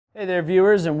Hey there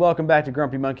viewers, and welcome back to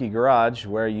Grumpy Monkey Garage,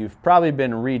 where you've probably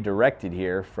been redirected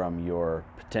here from your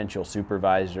potential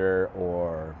supervisor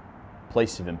or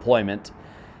place of employment,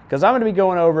 because I'm going to be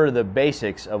going over the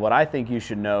basics of what I think you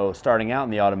should know starting out in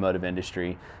the automotive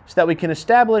industry so that we can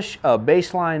establish a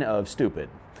baseline of stupid.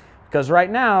 Because right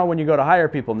now, when you go to hire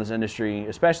people in this industry,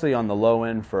 especially on the low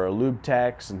end for lube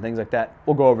techs and things like that,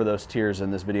 we'll go over those tiers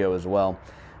in this video as well,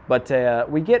 but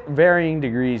we get varying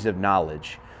degrees of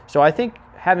knowledge. So I think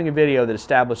having a video that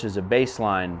establishes a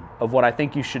baseline of what I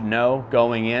think you should know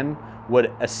going in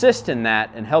would assist in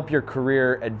that and help your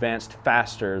career advance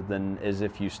faster than as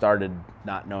if you started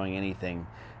not knowing anything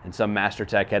and some master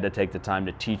tech had to take the time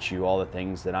to teach you all the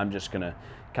things that I'm just gonna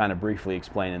kind of briefly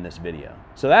explain in this video.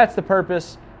 So that's the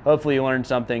purpose. Hopefully you learned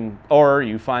something, or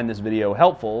you find this video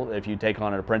helpful. If you take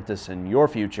on an apprentice in your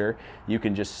future, you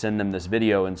can just send them this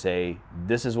video and say,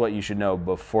 this is what you should know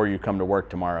before you come to work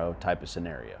tomorrow type of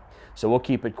scenario. So we'll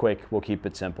keep it quick, we'll keep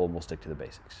it simple, and we'll stick to the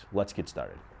basics. Let's get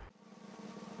started.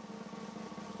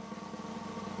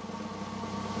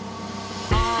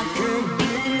 I can't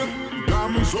believe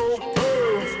diamonds so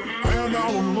fast, and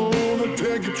I'm gonna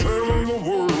take you traveling the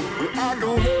world. But I can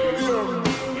love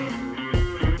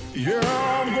you, yeah,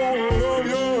 I'm gonna love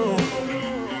you.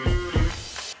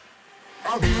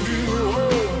 I'll give you the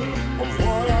whole of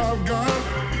what I've got,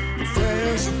 the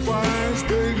fancy finds,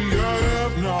 baby, I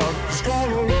have not. Just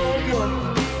gonna love you.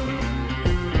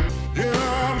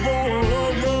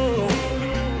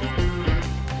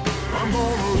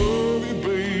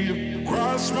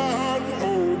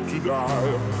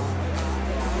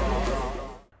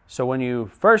 So when you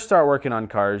first start working on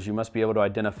cars, you must be able to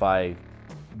identify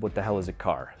what the hell is a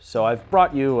car. So I've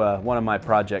brought you one of my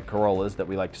project Corollas that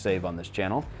we like to save on this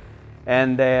channel.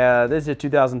 And this is a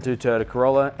 2002 Toyota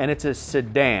Corolla, and it's a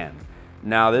sedan.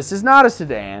 Now this is not a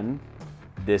sedan,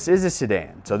 this is a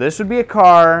sedan. So this would be a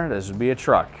car, this would be a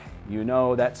truck. You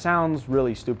know, that sounds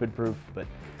really stupid proof, but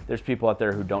there's people out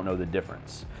there who don't know the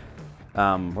difference.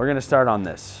 We're gonna start on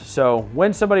this. So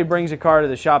when somebody brings a car to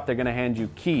the shop, they're gonna hand you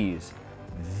keys.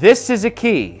 This is a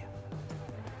key.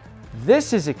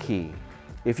 This is a key.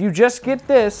 If you just get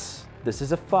this, this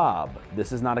is a fob.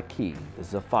 This is not a key, this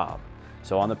is a fob.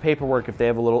 So on the paperwork, if they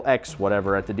have a little X,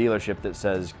 whatever, at the dealership that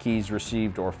says keys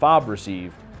received or fob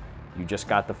received, you just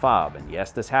got the fob. And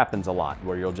yes, this happens a lot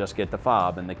where you'll just get the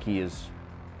fob and the key is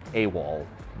AWOL.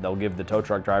 They'll give the tow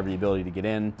truck driver the ability to get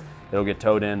in, it'll get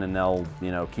towed in, and they'll,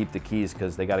 keep the keys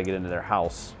because they got to get into their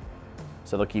house.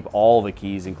 So they'll keep all the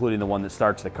keys, including the one that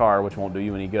starts the car, which won't do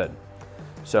you any good.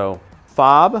 So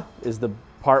fob is the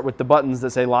part with the buttons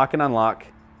that say lock and unlock.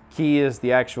 Key is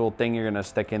the actual thing you're gonna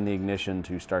stick in the ignition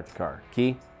to start the car.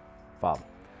 Key, fob.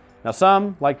 Now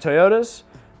some, like Toyotas,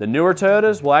 the newer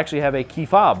Toyotas will actually have a key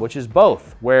fob, which is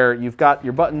both, where you've got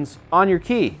your buttons on your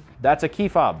key. That's a key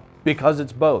fob because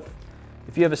it's both.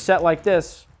 If you have a set like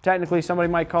this, technically somebody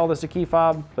might call this a key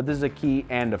fob, but this is a key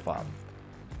and a fob.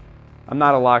 I'm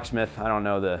not a locksmith, I don't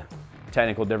know the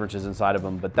technical differences inside of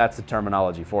them, but that's the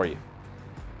terminology for you.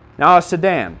 Now a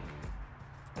sedan.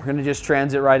 We're gonna just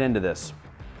transit right into this.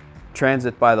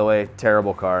 Transit, by the way,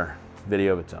 terrible car,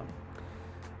 video of its own.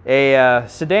 A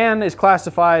sedan is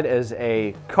classified as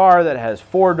a car that has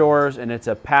 4 doors and it's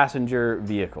a passenger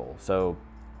vehicle. So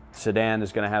sedan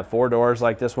is gonna have 4 doors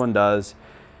like this one does.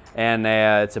 And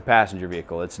it's a passenger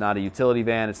vehicle. It's not a utility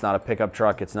van, it's not a pickup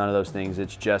truck, it's none of those things.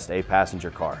 It's just a passenger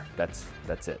car. That's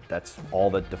it. That's all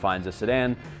that defines a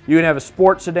sedan. You can have a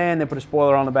sports sedan, they put a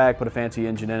spoiler on the back, put a fancy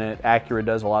engine in it. Acura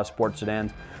does a lot of sports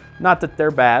sedans. Not that they're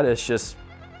bad, it's just,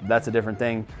 that's a different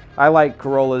thing. I like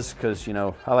Corollas because,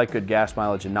 I like good gas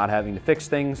mileage and not having to fix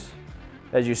things.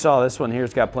 As you saw, this one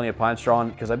here's got plenty of pine straw on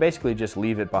it because I basically just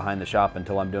leave it behind the shop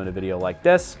until I'm doing a video like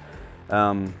this.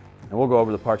 And we'll go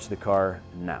over the parts of the car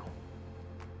now.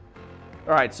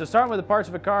 All right, so starting with the parts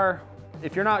of a car,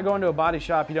 if you're not going to a body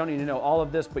shop, you don't need to know all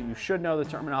of this, but you should know the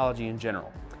terminology in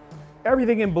general.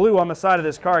 Everything in blue on the side of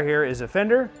this car here is a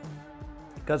fender,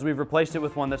 because we've replaced it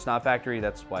with one that's not factory,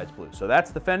 that's why it's blue. So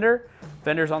that's the fender.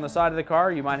 Fenders on the side of the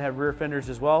car, you might have rear fenders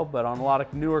as well, but on a lot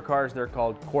of newer cars, they're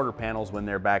called quarter panels when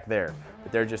they're back there.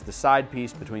 But they're just the side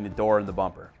piece between the door and the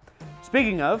bumper.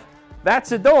 Speaking of,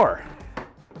 that's a door.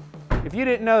 If you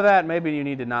didn't know that, maybe you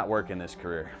need to not work in this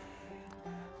career.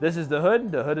 This is the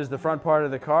hood. The hood is the front part of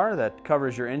the car that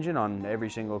covers your engine on every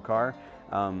single car.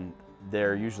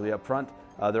 They're usually up front.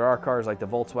 There are cars like the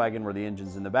Volkswagen where the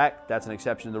engine's in the back. That's an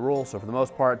exception to the rule. So for the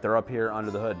most part, they're up here under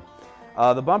the hood.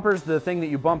 The bumper's the thing that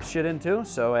you bump shit into.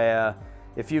 So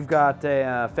if you've got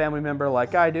a family member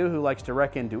like I do who likes to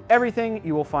wreck into everything,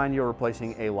 you will find you're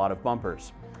replacing a lot of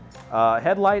bumpers.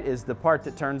 Headlight is the part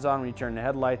that turns on when you turn the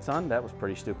headlights on. That was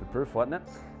pretty stupid proof, wasn't it?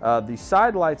 The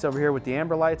side lights over here with the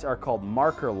amber lights are called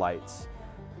marker lights.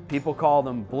 People call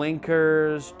them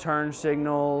blinkers, turn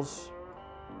signals.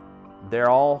 They're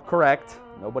all correct.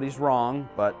 Nobody's wrong,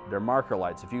 but they're marker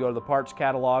lights. If you go to the parts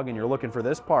catalog and you're looking for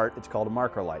this part, it's called a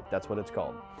marker light. That's what it's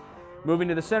called. Moving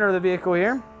to the center of the vehicle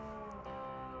here,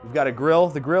 we've got a grill.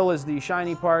 The grill is the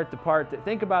shiny part, the part that,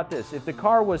 think about this. If the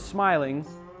car was smiling,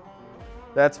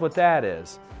 that's what that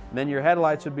is. And then your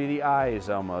headlights would be the eyes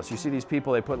almost. You see these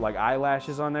people, they put like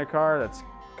eyelashes on their car. That's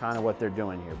kind of what they're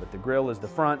doing here. But the grill is the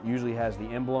front, usually has the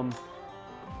emblem.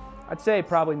 I'd say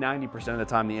probably 90% of the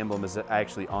time the emblem is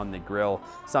actually on the grill.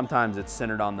 Sometimes it's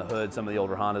centered on the hood. Some of the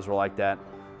older Hondas were like that,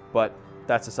 but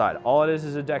that's the side. All it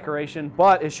is a decoration,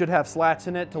 but it should have slats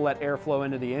in it to let air flow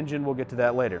into the engine. We'll get to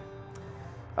that later.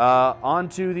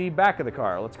 Onto the back of the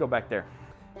car. Let's go back there.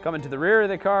 Coming to the rear of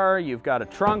the car, you've got a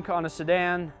trunk on a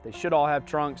sedan. They should all have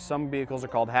trunks. Some vehicles are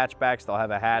called hatchbacks. They'll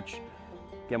have a hatch.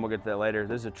 Again, we'll get to that later.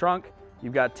 This is a trunk.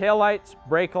 You've got tail lights,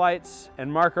 brake lights,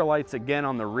 and marker lights again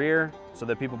on the rear so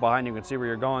that people behind you can see where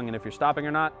you're going and if you're stopping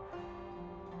or not.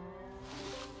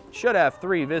 Should have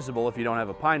 3 visible if you don't have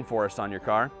a pine forest on your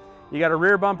car. You got a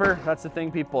rear bumper. That's the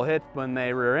thing people hit when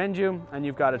they rear end you, and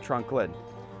you've got a trunk lid.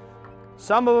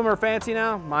 Some of them are fancy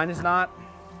now. Mine is not.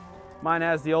 Mine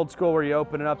has the old school where you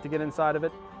open it up to get inside of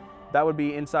it. That would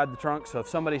be inside the trunk. So if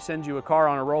somebody sends you a car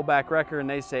on a rollback wrecker and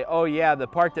they say, oh yeah, the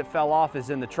part that fell off is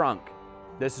in the trunk,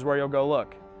 this is where you'll go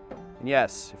look. And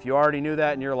yes, if you already knew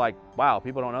that and you're like, wow,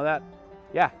 people don't know that?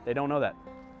 Yeah, they don't know that.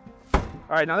 All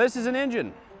right, now this is an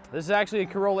engine. This is actually a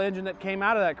Corolla engine that came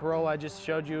out of that Corolla I just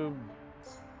showed you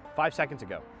 5 seconds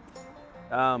ago.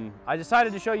 I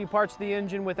decided to show you parts of the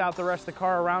engine without the rest of the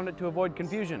car around it to avoid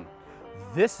confusion.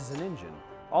 This is an engine.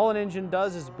 All an engine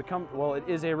does is it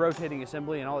is a rotating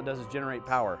assembly, and all it does is generate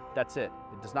power. That's it.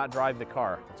 It does not drive the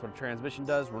car. That's what a transmission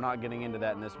does. We're not getting into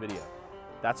that in this video.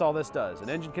 That's all this does. An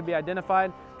engine can be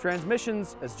identified.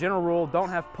 Transmissions, as general rule, don't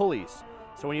have pulleys.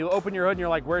 So when you open your hood and you're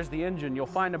like, where's the engine? You'll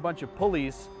find a bunch of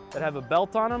pulleys that have a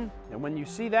belt on them, and when you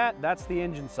see that, that's the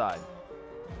engine side.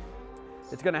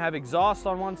 It's gonna have exhaust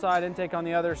on one side, intake on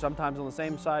the other, sometimes on the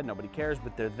same side, nobody cares,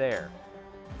 but they're there.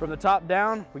 From the top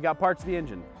down, we got parts of the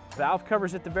engine. Valve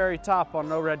covers at the very top on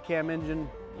an overhead cam engine.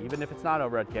 Even if it's not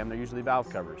overhead cam, they're usually valve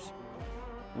covers.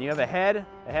 And you have a head.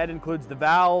 The head includes the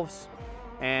valves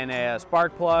and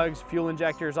spark plugs, fuel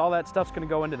injectors, all that stuff's gonna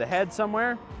go into the head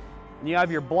somewhere. And you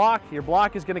have your block. Your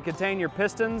block is gonna contain your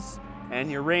pistons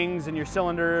and your rings and your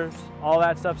cylinders. All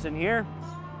that stuff's in here.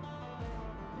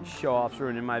 Show-offs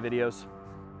ruining my videos.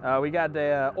 We got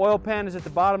the oil pan is at the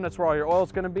bottom. That's where all your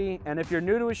oil's gonna be. And if you're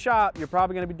new to a shop, you're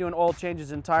probably gonna be doing oil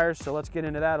changes and tires, so let's get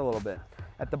into that a little bit.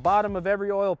 At the bottom of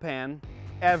every oil pan,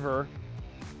 ever,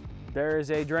 there is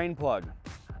a drain plug.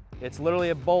 It's literally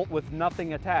a bolt with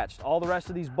nothing attached. All the rest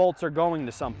of these bolts are going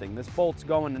to something. This bolt's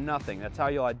going to nothing. That's how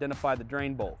you'll identify the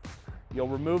drain bolt. You'll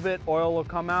remove it, oil will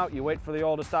come out, you wait for the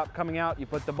oil to stop coming out, you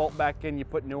put the bolt back in, you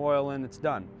put new oil in, it's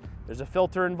done. There's a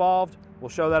filter involved. We'll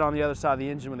show that on the other side of the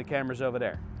engine when the camera's over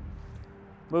there.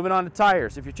 Moving on to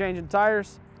tires. If you're changing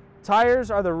tires,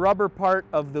 tires are the rubber part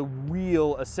of the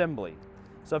wheel assembly.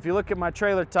 So if you look at my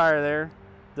trailer tire there,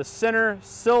 the center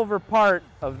silver part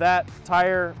of that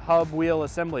tire hub wheel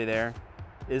assembly there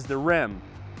is the rim.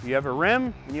 You have a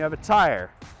rim and you have a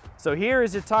tire. So here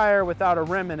is a tire without a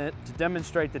rim in it to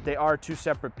demonstrate that they are 2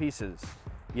 separate pieces.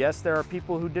 Yes, there are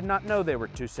people who did not know they were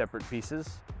 2 separate pieces,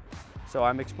 so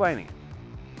I'm explaining it.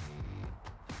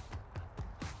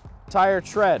 Tire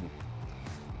tread.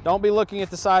 Don't be looking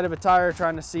at the side of a tire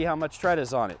trying to see how much tread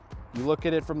is on it. You look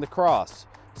at it from the cross.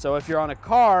 So if you're on a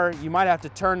car, you might have to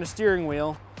turn the steering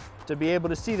wheel to be able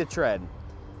to see the tread.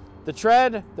 The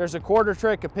tread, there's a quarter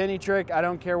trick, a penny trick. I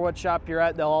don't care what shop you're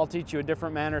at, they'll all teach you a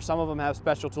different manner. Some of them have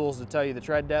special tools to tell you the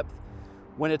tread depth.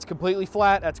 When it's completely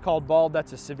flat, that's called bald.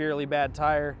 That's a severely bad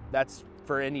tire. That's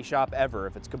for any shop ever.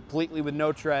 If it's completely with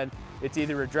no tread, it's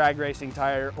either a drag racing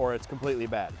tire or it's completely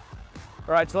bad.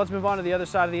 All right, so let's move on to the other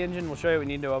side of the engine. We'll show you what we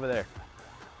need to do over there.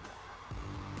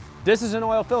 This is an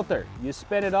oil filter. You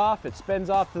spin it off, it spins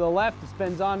off to the left, it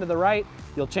spins on to the right.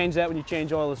 You'll change that when you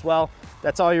change oil as well.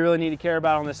 That's all you really need to care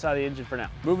about on this side of the engine for now.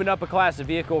 Moving up a class of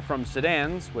vehicle from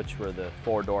sedans, which were the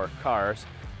 4-door cars,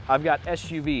 I've got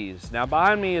SUVs. Now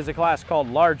behind me is a class called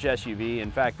large SUV.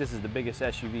 In fact, this is the biggest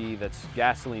SUV that's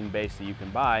gasoline based that you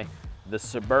can buy, the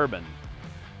Suburban.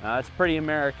 It's pretty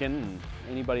American, and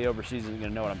anybody overseas isn't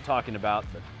gonna know what I'm talking about,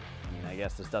 but I mean, I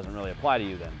guess this doesn't really apply to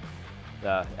you then.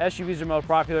 The SUVs are most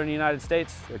popular in the United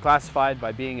States. They're classified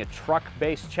by being a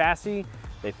truck-based chassis.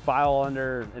 They file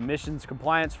under emissions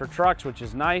compliance for trucks, which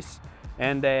is nice.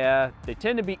 And they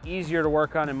tend to be easier to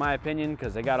work on, in my opinion,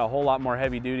 because they got a whole lot more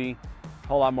heavy duty, a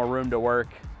whole lot more room to work.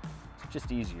 It's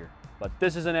just easier. But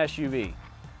this is an SUV. All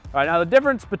right, now the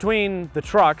difference between the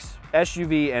trucks,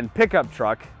 SUV and pickup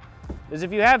truck, is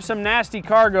if you have some nasty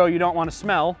cargo you don't want to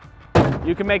smell,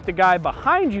 you can make the guy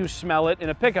behind you smell it in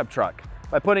a pickup truck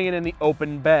by putting it in the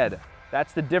open bed.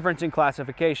 That's the difference in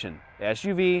classification. The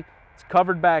SUV, it's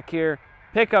covered back here.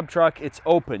 Pickup truck, it's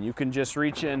open. You can just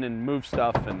reach in and move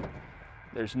stuff and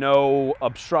there's no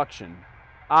obstruction.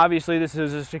 Obviously, this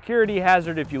is a security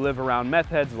hazard if you live around meth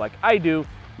heads like I do.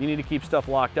 You need to keep stuff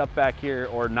locked up back here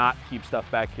or not keep stuff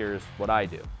back here is what I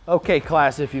do. Okay,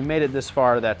 class, if you made it this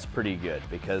far, that's pretty good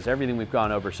because everything we've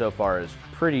gone over so far is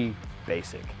pretty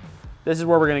basic. This is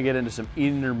where we're gonna get into some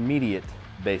intermediate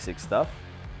basic stuff.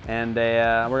 And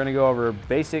we're gonna go over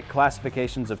basic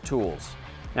classifications of tools.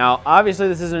 Now, obviously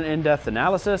this isn't an in-depth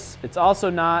analysis. It's also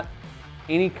not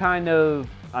any kind of,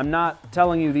 I'm not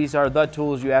telling you these are the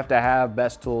tools you have to have,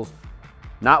 best tools.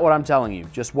 Not what I'm telling you,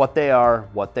 just what they are,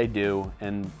 what they do,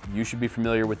 and you should be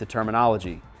familiar with the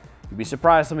terminology. You'd be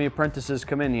surprised how many apprentices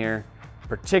come in here,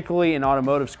 particularly in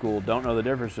automotive school, don't know the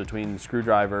difference between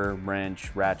screwdriver,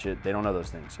 wrench, ratchet. They don't know those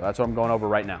things. So that's what I'm going over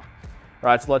right now. All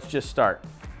right, so let's just start.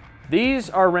 These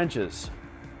are wrenches.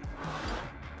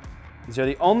 These are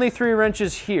the only 3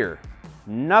 wrenches here.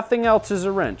 Nothing else is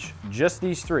a wrench, just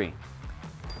these 3.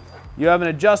 You have an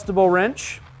adjustable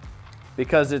wrench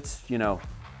because it's, you know,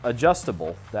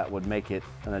 adjustable. That would make it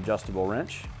an adjustable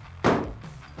wrench.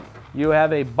 You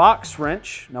have a box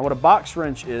wrench. Now what a box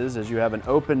wrench is you have an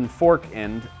open fork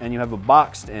end and you have a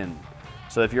boxed end.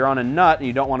 So if you're on a nut and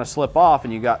you don't want to slip off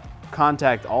and you got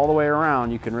contact all the way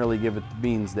around, you can really give it the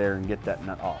beans there and get that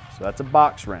nut off. So that's a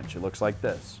box wrench. It looks like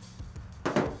this.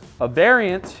 A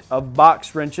variant of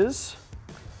box wrenches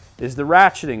is the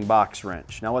ratcheting box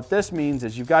wrench. Now what this means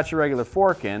is you've got your regular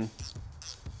fork in,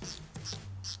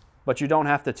 but you don't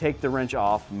have to take the wrench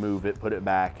off, move it, put it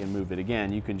back, and move it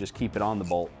again. You can just keep it on the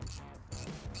bolt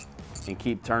and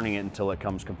keep turning it until it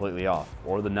comes completely off,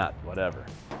 or the nut, whatever.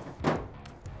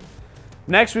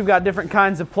 Next, we've got different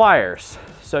kinds of pliers.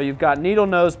 So you've got needle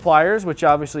nose pliers, which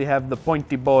obviously have the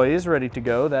pointy boys ready to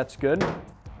go. That's good.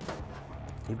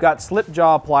 You've got slip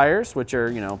jaw pliers, which are,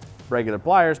 you know, regular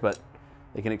pliers, but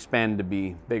they can expand to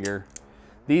be bigger.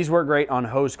 These work great on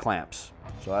hose clamps,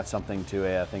 so that's something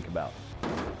to think about.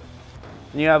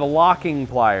 And you have a locking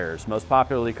pliers, most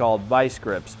popularly called vice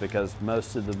grips, because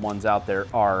most of the ones out there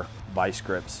are vice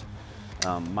grips.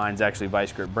 Mine's actually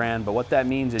vice grip brand, but what that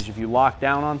means is if you lock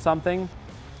down on something,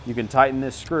 you can tighten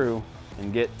this screw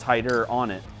and get tighter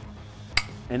on it,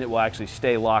 and it will actually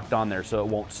stay locked on there so it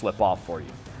won't slip off for you.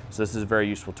 So this is a very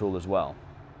useful tool as well.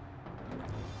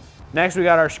 Next, we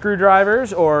got our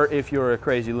screwdrivers, or if you're a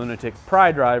crazy lunatic,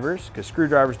 pry drivers, because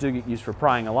screwdrivers do get used for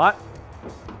prying a lot.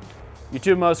 Your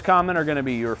 2 most common are going to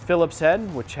be your Phillips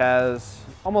head, which has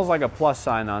almost like a plus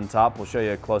sign on top. We'll show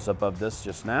you a close-up of this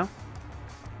just now.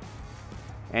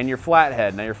 And your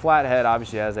flathead. Now your flathead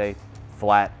obviously has a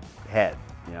flat head.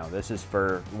 You know, this is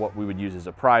for what we would use as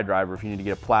a pry driver. If you need to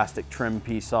get a plastic trim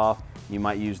piece off, you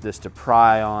might use this to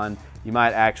pry on. You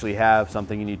might actually have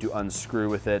something you need to unscrew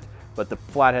with it, but the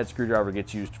flathead screwdriver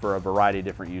gets used for a variety of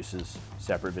different uses.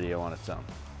 Separate video on its own.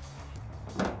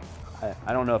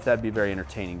 I don't know if that'd be a very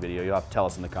entertaining video. You'll have to tell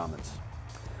us in the comments.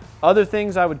 Other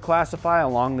things I would classify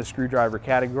along the screwdriver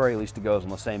category, at least it goes on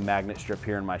the same magnet strip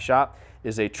here in my shop,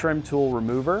 is a trim tool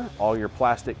remover. All your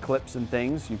plastic clips and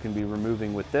things you can be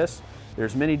removing with this.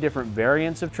 There's many different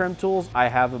variants of trim tools. I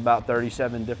have about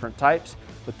 37 different types,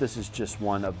 but this is just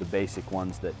one of the basic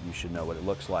ones that you should know what it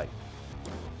looks like.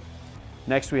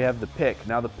 Next we have the pick.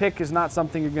 Now the pick is not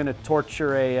something you're going to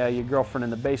torture your girlfriend in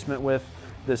the basement with.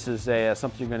 This is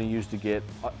something you're going to use to get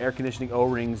air conditioning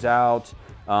O-rings out.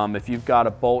 If you've got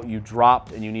a bolt you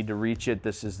dropped and you need to reach it,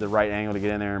 this is the right angle to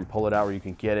get in there and pull it out where you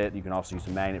can get it. You can also use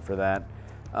a magnet for that.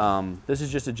 This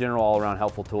is just a general all-around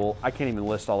helpful tool. I can't even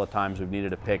list all the times we've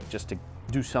needed a pick just to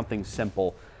do something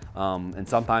simple. And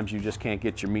sometimes you just can't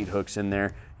get your meat hooks in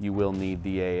there. You will need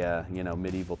the you know,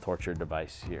 medieval torture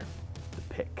device here, the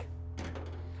pick.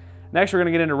 Next, we're going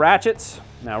to get into ratchets.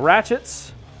 Now,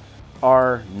 ratchets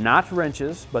are not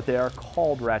wrenches, but they are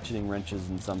called ratcheting wrenches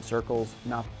in some circles.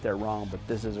 Not that they're wrong, but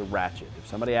this is a ratchet. If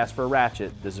somebody asks for a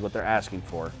ratchet, this is what they're asking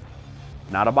for.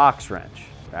 Not a box wrench.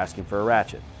 They're asking for a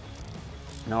ratchet.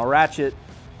 Now, a ratchet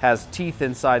has teeth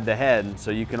inside the head,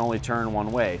 so you can only turn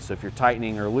one way. So if you're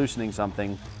tightening or loosening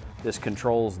something, this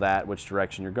controls that, which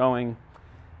direction you're going.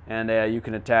 And you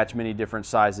can attach many different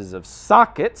sizes of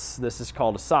sockets. This is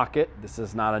called a socket. This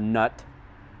is not a nut.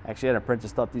 Actually, an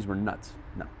apprentice thought these were nuts.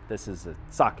 No, this is a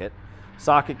socket.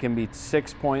 Socket can be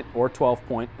 6-point or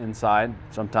 12-point inside.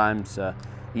 Sometimes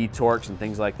E-Torx and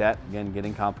things like that. Again,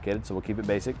 getting complicated, so we'll keep it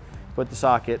basic. Put the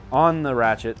socket on the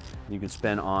ratchet. You can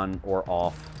spin on or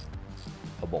off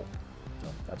a bolt. So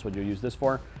that's what you'll use this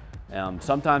for.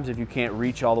 Sometimes if you can't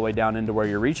reach all the way down into where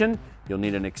you're reaching, you'll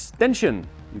need an extension.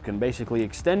 You can basically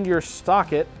extend your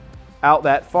socket out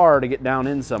that far to get down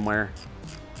in somewhere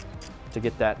to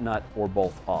get that nut or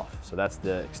bolt off. So that's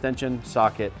the extension,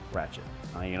 socket, ratchet.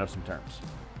 Now you know some terms.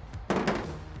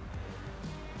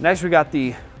 Next we got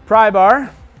the pry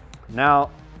bar. Now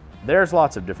there's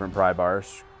lots of different pry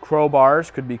bars.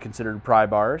 Crowbars could be considered pry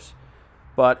bars,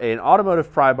 but an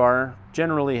automotive pry bar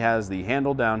generally has the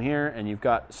handle down here and you've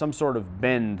got some sort of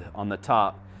bend on the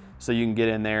top so you can get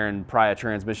in there and pry a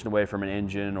transmission away from an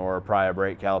engine or pry a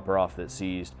brake caliper off that's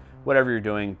seized. Whatever you're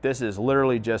doing, this is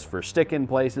literally just for sticking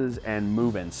places and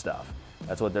moving stuff.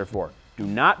 That's what they're for. Do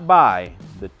not buy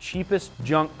the cheapest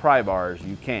junk pry bars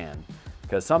you can,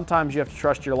 because sometimes you have to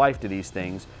trust your life to these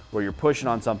things where you're pushing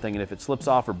on something and if it slips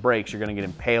off or breaks, you're gonna get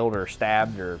impaled or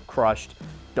stabbed or crushed.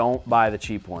 Don't buy the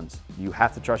cheap ones. You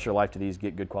have to trust your life to these,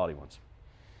 get good quality ones.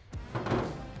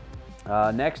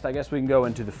 Next, I guess we can go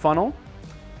into the funnel.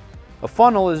 A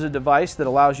funnel is a device that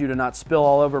allows you to not spill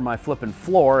all over my flipping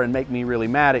floor and make me really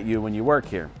mad at you when you work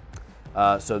here.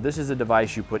 So this is a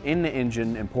device you put in the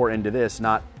engine and pour into this,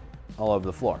 not all over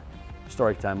the floor.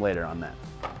 Story time later on that.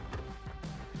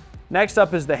 Next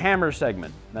up is the hammer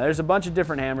segment. Now there's a bunch of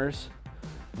different hammers.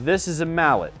 This is a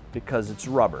mallet because it's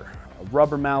rubber. A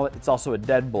rubber mallet, it's also a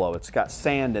dead blow. It's got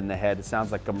sand in the head. It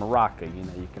sounds like a maraca, you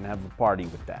know, you can have a party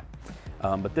with that.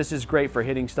 But this is great for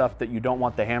hitting stuff that you don't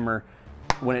want the hammer,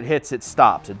 when it hits, it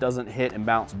stops. It doesn't hit and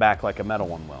bounce back like a metal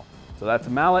one will. So that's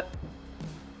a mallet.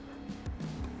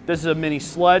 This is a mini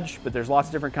sludge, but there's lots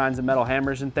of different kinds of metal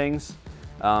hammers and things.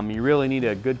 You really need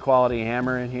a good quality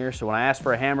hammer in here. So when I ask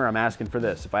for a hammer, I'm asking for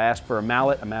this. If I ask for a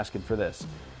mallet, I'm asking for this.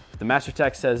 If the Master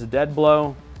Tech says a dead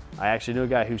blow, I actually knew a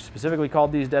guy who specifically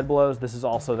called these dead blows. This is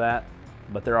also that,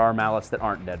 but there are mallets that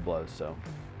aren't dead blows. So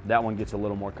that one gets a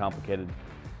little more complicated.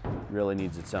 Really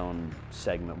needs its own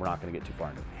segment. We're not gonna get too far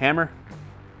into it. Hammer,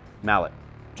 mallet,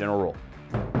 general rule.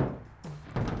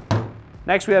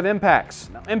 Next we have impacts.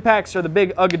 Now impacts are the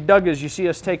big ugga-duggas you see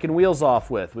us taking wheels off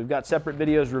with. We've got separate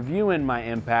videos reviewing my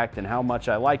impact and how much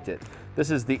I liked it. This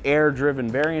is the air-driven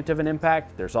variant of an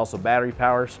impact. There's also battery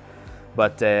powers,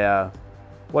 but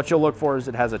what you'll look for is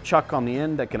it has a chuck on the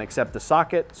end that can accept the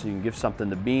socket, so you can give something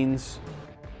to beans.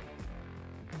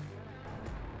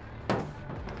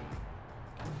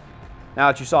 Now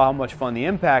that you saw how much fun the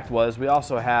impact was, we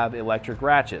also have electric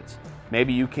ratchets.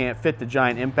 Maybe you can't fit the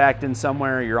giant impact in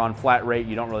somewhere, you're on flat rate,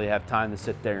 you don't really have time to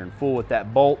sit there and fool with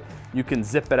that bolt. You can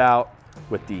zip it out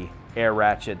with the air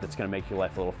ratchet that's gonna make your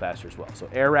life a little faster as well. So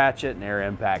air ratchet and air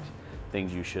impact,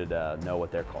 things you should know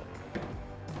what they're called.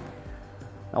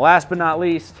 Now last but not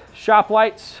least, shop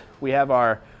lights. We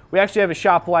actually have a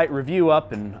shop light review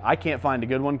up and I can't find a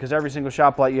good one because every single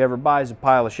shop light you ever buy is a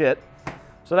pile of shit.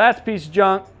 So that's a piece of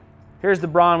junk. Here's the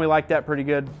Braun, we like that pretty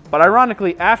good. But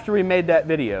ironically, after we made that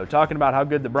video talking about how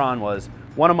good the Braun was,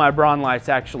 one of my Braun lights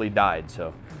actually died,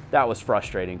 so that was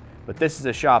frustrating. But this is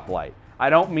a shop light.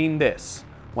 I don't mean this.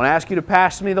 When I ask you to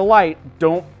pass me the light,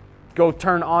 don't go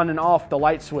turn on and off the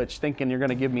light switch thinking you're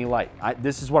gonna give me light.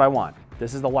 This is what I want.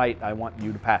 This is the light I want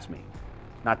you to pass me.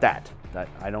 Not that.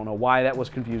 I don't know why that was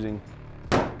confusing.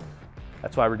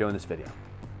 That's why we're doing this video.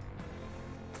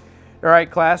 All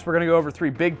right, class, we're gonna go over 3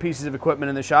 big pieces of equipment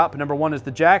in the shop. Number 1 is the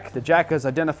jack. The jack is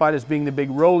identified as being the big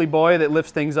roly boy that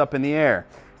lifts things up in the air.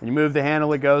 When you move the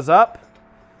handle, it goes up.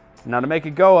 Now to make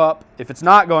it go up, if it's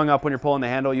not going up when you're pulling the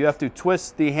handle, you have to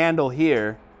twist the handle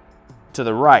here to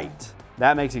the right.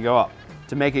 That makes it go up.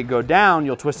 To make it go down,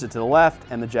 you'll twist it to the left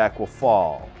and the jack will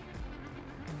fall.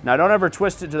 Now don't ever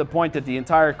twist it to the point that the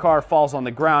entire car falls on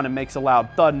the ground and makes a loud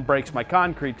thud and breaks my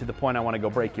concrete to the point I wanna go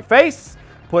break your face.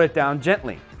 Put it down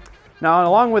gently. Now,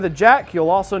 along with a jack, you'll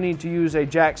also need to use a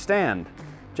jack stand.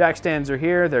 Jack stands are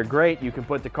here, they're great. You can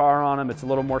put the car on them. It's a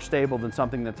little more stable than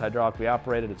something that's hydraulically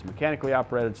operated. It's mechanically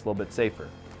operated, it's a little bit safer.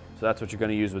 So that's what you're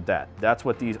gonna use with that. That's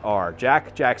what these are,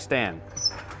 jack, jack stand.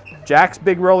 Jack's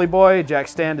big roly boy, jack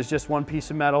stand is just one piece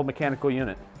of metal mechanical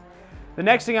unit. The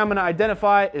next thing I'm gonna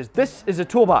identify is this is a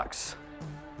toolbox.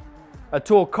 A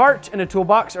tool cart and a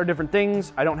toolbox are different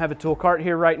things. I don't have a tool cart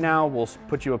here right now. We'll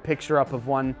put you a picture up of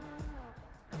one.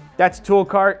 That's a tool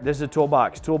cart, this is a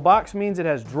toolbox. Toolbox means it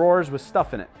has drawers with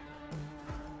stuff in it.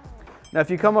 Now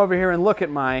if you come over here and look at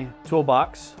my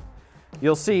toolbox,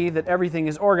 you'll see that everything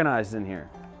is organized in here.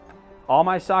 All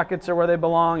my sockets are where they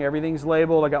belong, everything's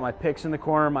labeled, I got my picks in the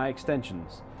corner, my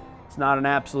extensions. It's not an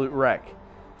absolute wreck.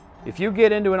 If you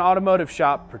get into an automotive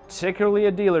shop, particularly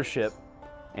a dealership,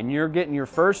 and you're getting your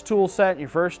first tool set, your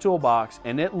first toolbox,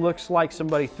 and it looks like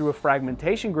somebody threw a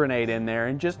fragmentation grenade in there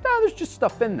and just, oh, there's just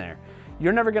stuff in there.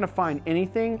 You're never gonna find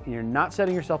anything, and you're not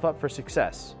setting yourself up for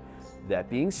success.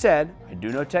 That being said, I do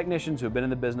know technicians who have been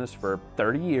in the business for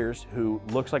 30 years who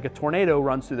looks like a tornado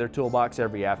runs through their toolbox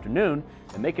every afternoon,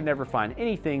 and they can never find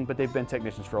anything, but they've been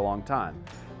technicians for a long time.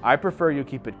 I prefer you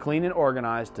keep it clean and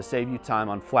organized to save you time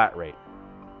on flat rate.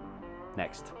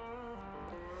 Next.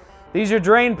 These are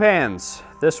drain pans.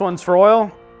 This one's for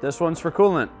oil, this one's for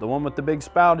coolant. The one with the big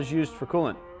spout is used for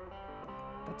coolant.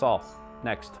 That's all.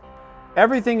 Next.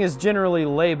 Everything is generally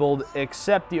labeled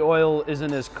except the oil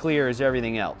isn't as clear as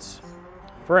everything else.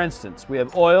 For instance, we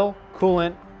have oil,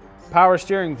 coolant, power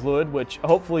steering fluid, which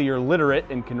hopefully you're literate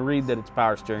and can read that it's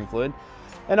power steering fluid,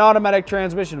 and automatic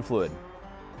transmission fluid.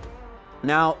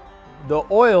 Now, the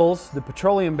oils, the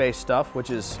petroleum-based stuff, which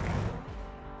is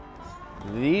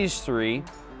these three,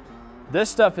 this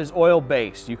stuff is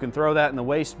oil-based. You can throw that in the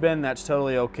waste bin, that's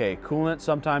totally okay. Coolant,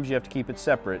 sometimes you have to keep it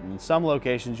separate. In some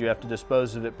locations, you have to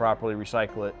dispose of it properly,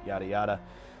 recycle it, yada yada.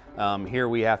 Here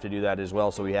we have to do that as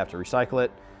well, so we have to recycle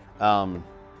it.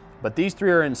 But these three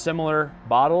are in similar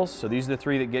bottles, so these are the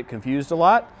three that get confused a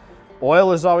lot.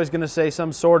 Oil is always going to say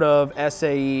some sort of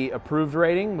SAE approved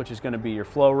rating, which is going to be your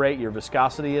flow rate, your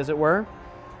viscosity as it were.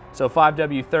 So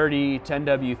 5W30,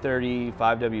 10W30,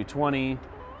 5W20,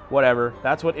 whatever.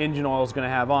 That's what engine oil is going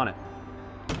to have on it.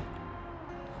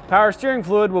 Power steering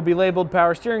fluid will be labeled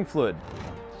power steering fluid.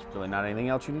 There's really not anything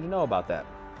else you need to know about that.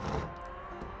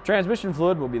 Transmission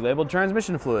fluid will be labeled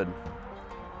transmission fluid.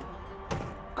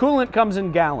 Coolant comes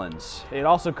in gallons. It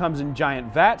also comes in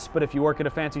giant vats, but if you work at a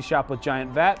fancy shop with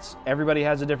giant vats, everybody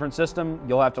has a different system.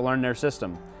 You'll have to learn their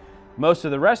system. Most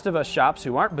of the rest of us shops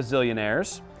who aren't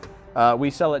bazillionaires, we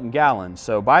sell it in gallons.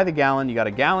 So by the gallon, you got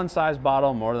a gallon-sized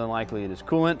bottle. More than likely it is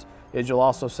coolant. It'll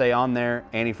also say on there,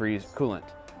 antifreeze coolant.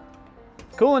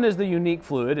 Coolant is the unique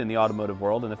fluid in the automotive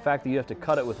world, and the fact that you have to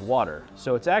cut it with water.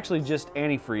 So it's actually just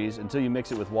antifreeze until you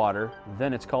mix it with water,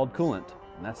 then it's called coolant,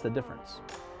 and that's the difference.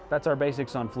 That's our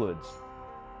basics on fluids.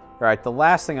 All right, the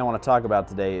last thing I want to talk about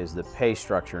today is the pay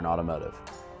structure in automotive.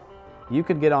 You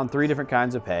could get on 3 different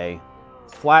kinds of pay: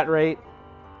 flat rate,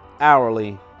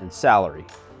 hourly, and salary.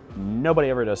 Nobody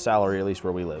ever does salary, at least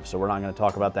where we live, so we're not going to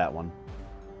talk about that one.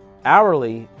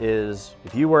 Hourly is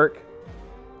if you work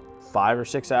 5 or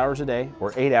 6 hours a day,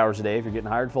 or 8 hours a day if you're getting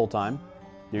hired full-time,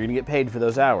 you're going to get paid for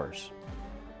those hours.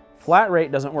 Flat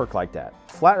rate doesn't work like that.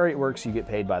 Flat rate works, you get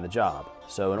paid by the job.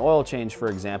 So an oil change, for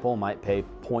example, might pay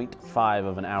 0.5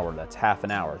 of an hour. That's half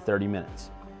an hour, 30 minutes.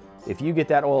 If you get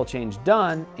that oil change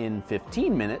done in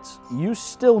 15 minutes, you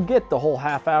still get the whole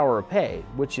half hour of pay,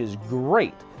 which is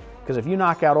great. Because if you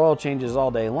knock out oil changes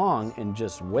all day long and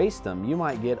just waste them, you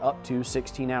might get up to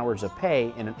 16 hours of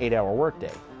pay in an 8-hour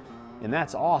workday. And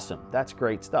that's awesome. That's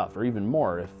great stuff, or even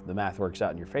more if the math works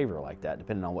out in your favor like that,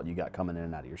 depending on what you got coming in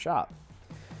and out of your shop.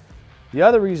 The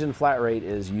other reason flat rate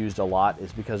is used a lot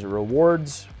is because it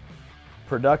rewards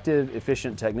productive,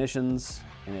 efficient technicians,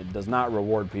 and it does not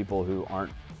reward people who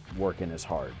aren't working as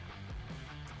hard.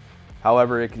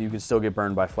 However, you can still get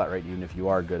burned by flat rate even if you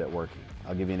are good at working.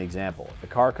 I'll give you an example. If a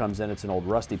car comes in, it's an old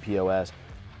rusty POS,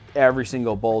 every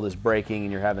single bolt is breaking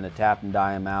and you're having to tap and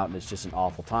die them out and it's just an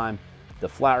awful time. The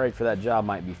flat rate for that job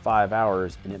might be 5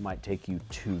 hours and it might take you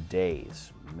 2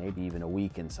 days, maybe even a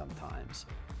weekend sometimes.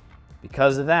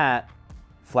 Because of that,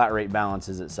 flat rate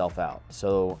balances itself out.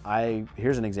 So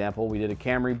here's an example. We did a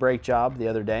Camry brake job the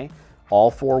other day. All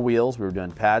 4 wheels, we were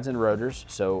doing pads and rotors.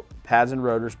 So pads and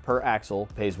rotors per axle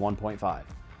pays 1.5.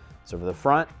 So for the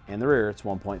front and the rear, it's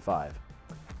 1.5.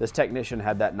 This technician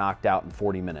had that knocked out in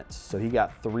 40 minutes. So he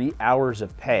got 3 hours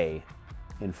of pay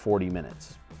in 40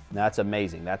 minutes. And that's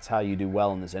amazing. That's how you do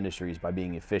well in this industry, is by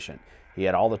being efficient. He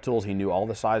had all the tools. He knew all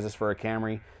the sizes for a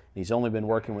Camry. He's only been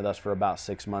working with us for about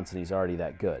 6 months and he's already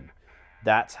that good.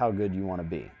 That's how good you want to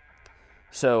be.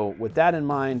 So with that in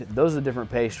mind, those are the different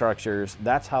pay structures.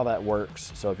 That's how that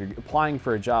works. So if you're applying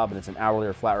for a job and it's an hourly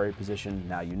or flat rate position,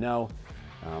 now you know.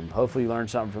 Hopefully you learned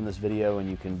something from this video and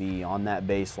you can be on that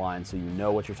baseline so you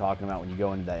know what you're talking about when you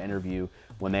go into that interview.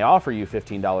 When they offer you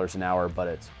 $15 an hour, but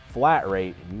it's flat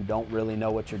rate and you don't really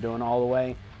know what you're doing all the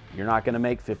way, you're not going to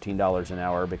make $15 an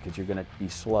hour because you're going to be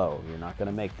slow. You're not going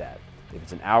to make that. If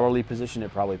it's an hourly position,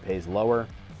 it probably pays lower.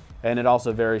 And it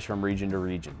also varies from region to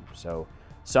region. So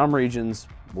some regions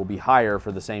will be higher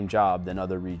for the same job than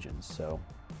other regions. So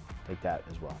take that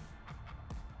as well.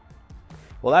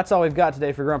 Well, that's all we've got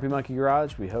today for Grumpy Monkey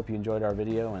Garage. We hope you enjoyed our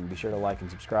video, and be sure to like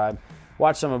and subscribe.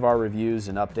 Watch some of our reviews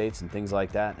and updates and things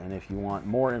like that. And if you want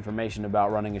more information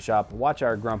about running a shop, watch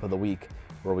our Grump of the Week,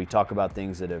 where we talk about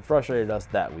things that have frustrated us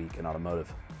that week in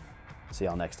automotive. See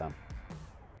y'all next time.